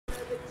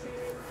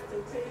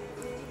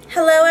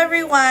Hello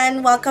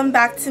everyone, welcome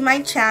back to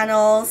my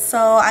channel. So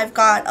I've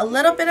got a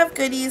little bit of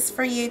goodies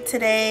for you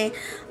today.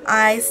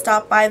 I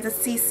stopped by the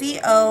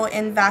CCO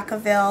in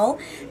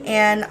Vacaville,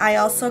 and I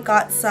also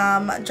got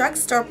some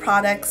drugstore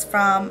products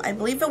from, I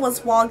believe it was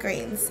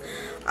Walgreens.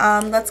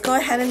 Let's go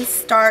ahead and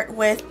start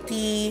with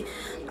the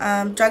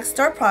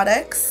drugstore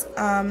products.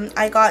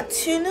 I got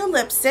two new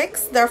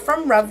lipsticks. They're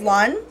from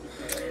Revlon.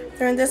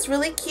 They're in this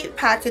really cute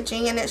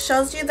packaging, and it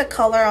shows you the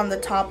color on the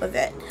top of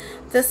it.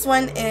 This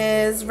one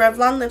is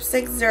Revlon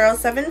Lipstick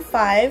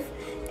 075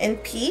 in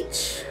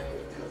peach.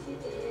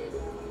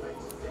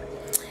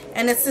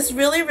 And it's this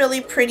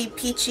really pretty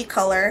peachy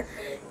color.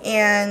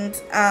 And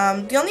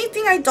the only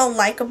thing I don't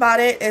like about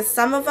it is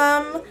some of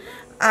them,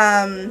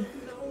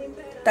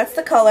 that's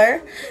the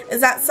color,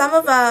 is that some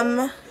of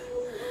them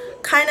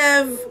kind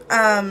of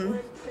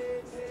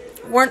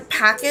weren't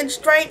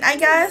packaged right, I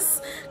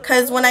guess,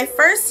 because when I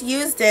first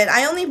used it,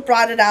 I only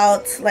brought it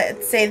out,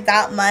 let's say,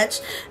 that much,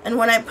 and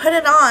when I put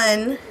it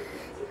on,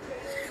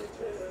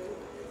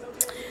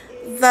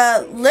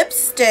 the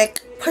lipstick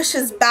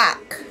pushes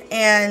back,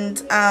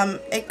 and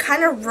it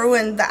kind of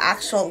ruined the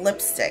actual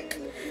lipstick,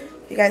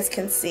 you guys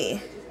can see.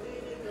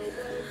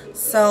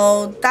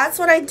 So that's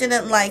what I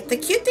didn't like. The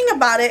cute thing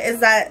about it is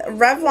that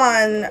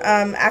Revlon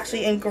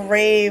actually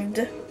engraved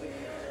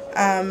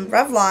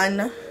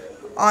Revlon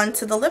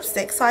onto the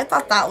lipstick, so I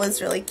thought that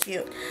was really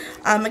cute.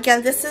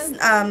 Again, this is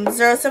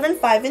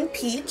 075 in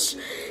peach,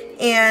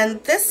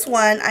 and this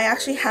one I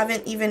actually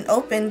haven't even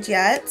opened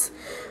yet.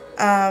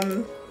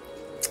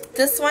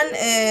 This one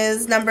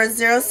is number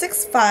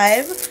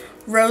 065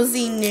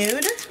 Rosy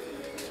Nude,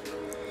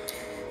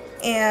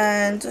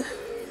 and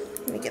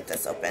let me get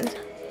this open.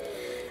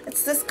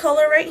 It's this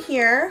color right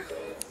here.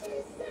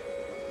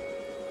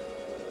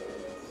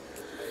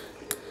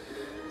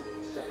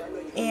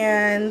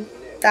 And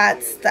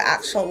that's the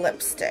actual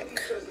lipstick.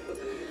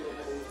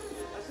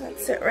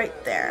 That's it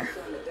right there.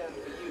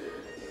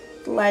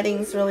 The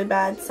lighting's really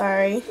bad,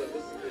 sorry.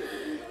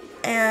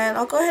 And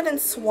I'll go ahead and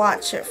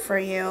swatch it for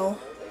you.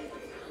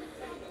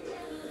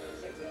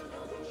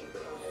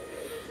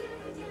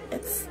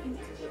 It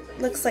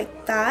looks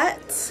like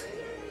that.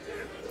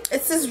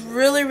 It's this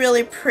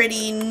really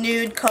pretty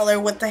nude color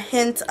with a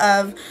hint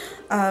of,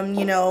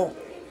 you know,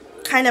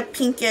 kind of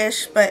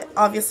pinkish, but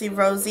obviously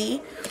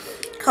rosy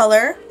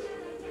color.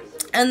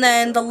 And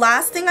then the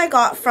last thing I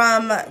got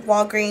from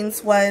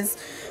Walgreens was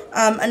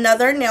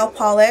another nail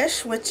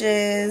polish, which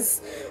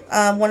is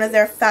one of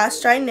their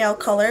fast dry nail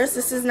colors.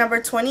 This is number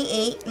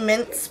 28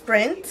 Mint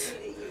Sprint.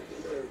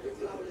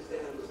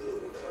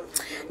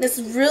 This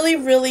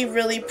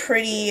really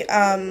pretty,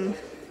 I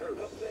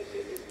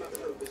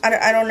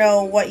don't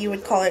know what you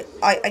would call it.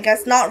 I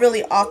guess not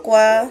really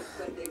aqua,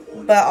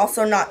 but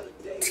also not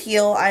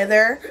teal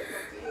either.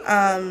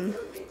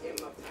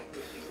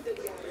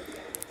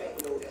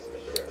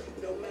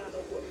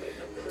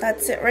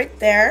 That's it right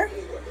there.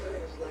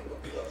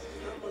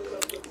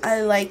 I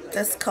like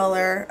this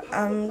color.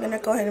 I'm gonna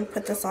go ahead and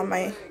put this on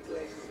my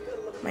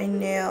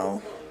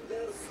nail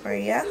for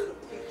you.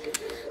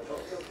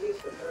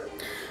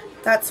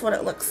 That's what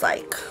it looks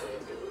like.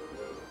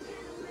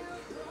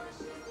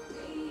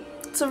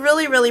 It's a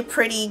really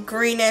pretty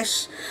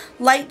greenish,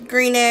 light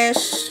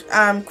greenish,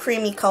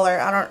 creamy color.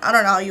 I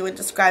don't know how you would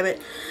describe it.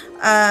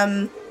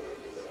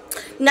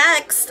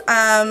 Next,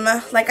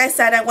 like I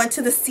said, I went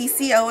to the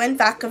CCO in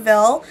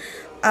Vacaville.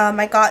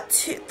 I got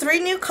three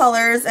new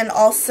colors and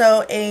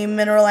also a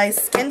mineralized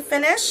skin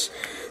finish.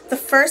 The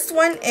first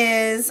one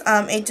is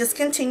a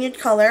discontinued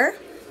color,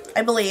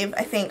 I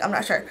think, I'm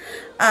not sure.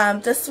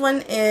 This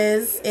one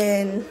is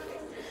in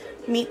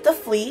Meet the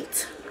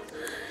Fleet.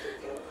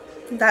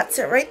 That's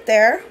it right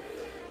there.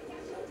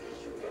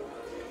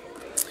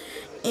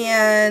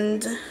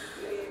 And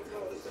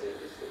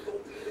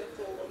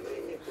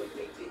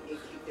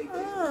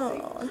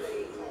oh,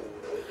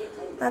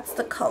 that's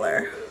the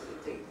color.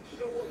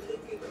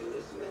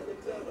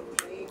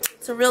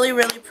 It's a really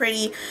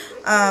pretty,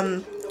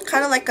 kind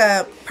of like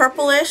a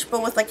purplish,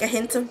 but with like a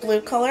hint of blue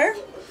color.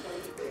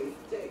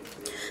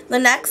 The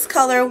next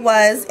color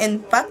was in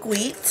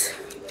Buckwheat.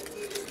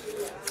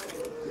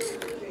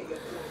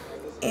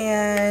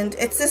 And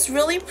it's this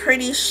really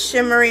pretty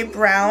shimmery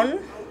brown.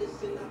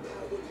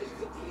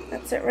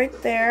 That's it right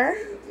there.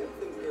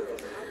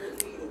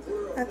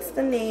 That's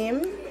the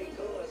name.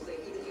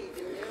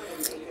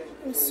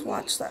 Let me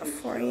swatch that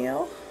for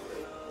you.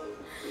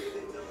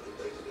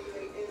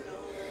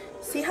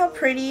 See how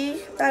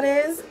pretty that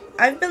is?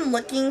 I've been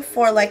looking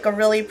for like a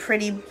really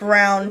pretty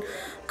brown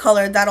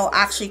color that'll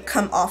actually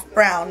come off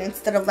brown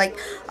instead of like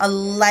a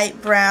light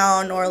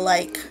brown or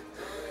like,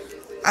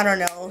 I don't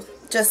know,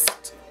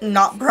 just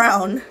not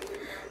brown.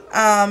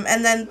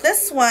 And then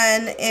this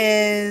one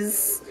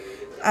is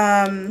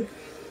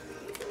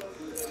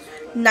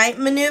Night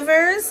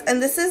Maneuvers,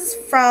 and this is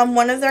from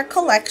one of their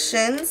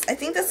collections. I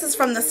think this is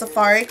from the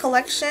Safari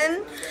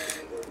collection,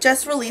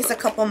 just released a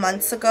couple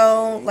months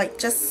ago, like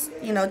just,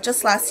 you know,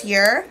 just last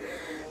year.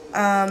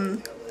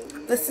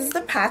 This is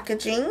the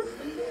packaging.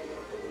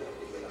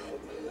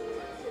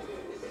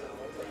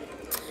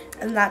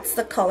 and that's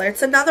the color.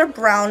 It's another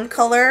brown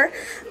color.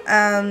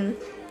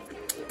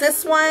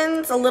 This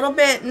one's a little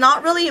bit,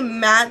 not really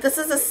matte. This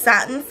is a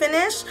satin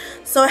finish,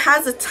 so it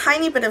has a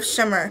tiny bit of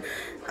shimmer.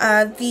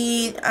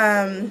 The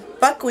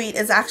buckwheat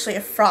is actually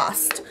a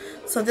frost.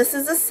 So this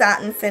is a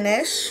satin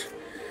finish.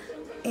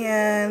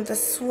 And the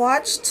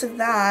swatch to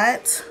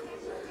that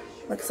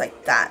looks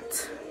like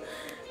that.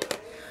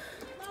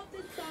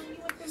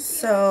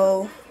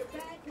 So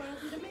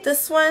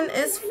this one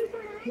is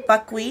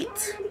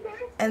buckwheat,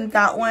 and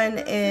that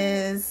one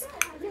is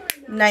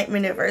night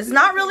maneuvers.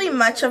 Not really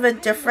much of a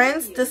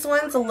difference. This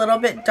one's a little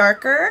bit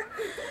darker,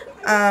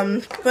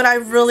 but I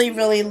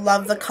really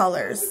love the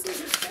colors.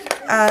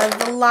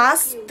 The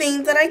last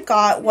thing that I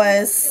got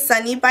was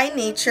Sunny by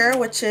Nature,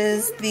 which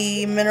is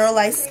the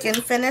mineralized skin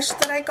finish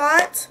that I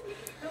got.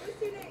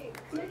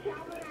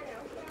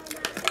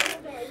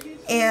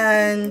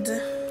 And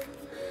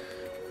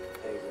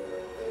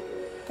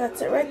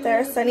that's it right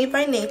there, Sunny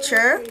by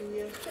Nature.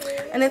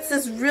 And it's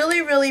this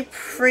really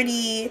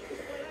pretty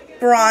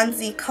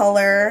bronzy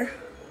color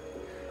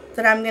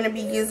that I'm going to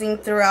be using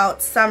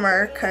throughout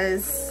summer,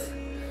 because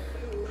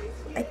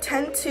I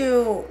tend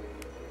to,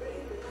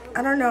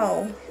 I don't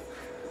know,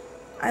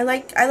 I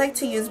like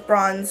to use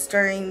bronze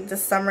during the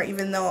summer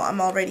even though I'm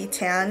already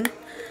tan.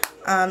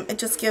 It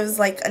just gives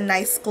like a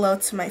nice glow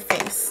to my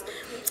face.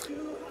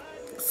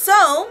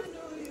 So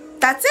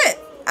that's it.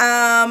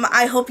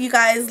 I hope you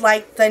guys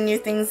like the new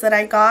things that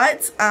I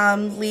got.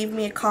 Leave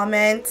me a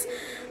comment.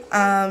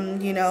 Let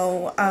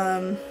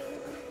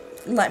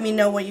me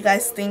know what you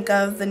guys think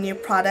of the new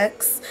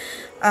products.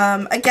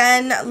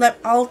 Again,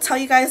 I'll tell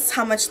you guys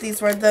how much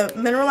these were. The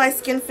mineralized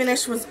skin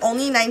finish was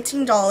only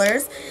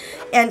 $19,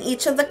 and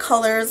each of the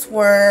colors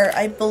were,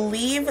 I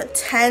believe,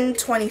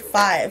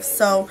 $10.25.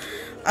 So,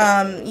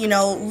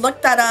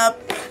 look that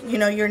up.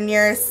 Your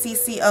nearest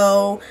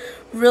CCO.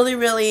 Really,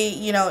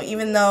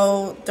 even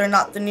though they're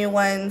not the new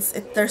ones,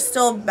 they're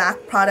still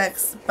MAC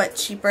products, but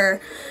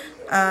cheaper.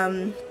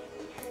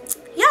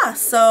 Yeah,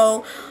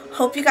 so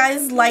hope you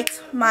guys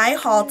liked my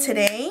haul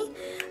today.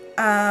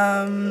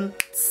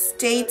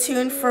 Stay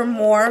tuned for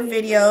more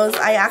videos.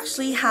 I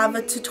actually have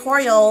a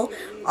tutorial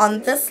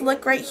on this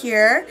look right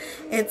here.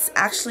 It's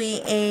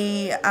actually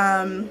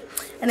an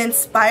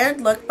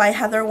inspired look by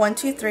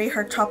Heather123,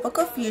 her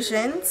Tropical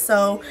Fusion.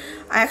 So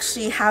I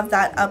actually have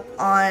that up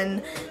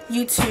on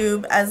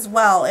YouTube as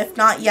well, if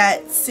not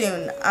yet,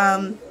 soon.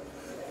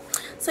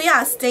 So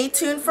yeah, stay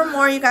tuned for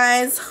more, you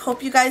guys.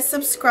 Hope you guys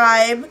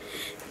subscribe,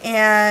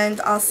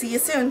 and I'll see you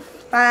soon.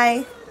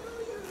 Bye.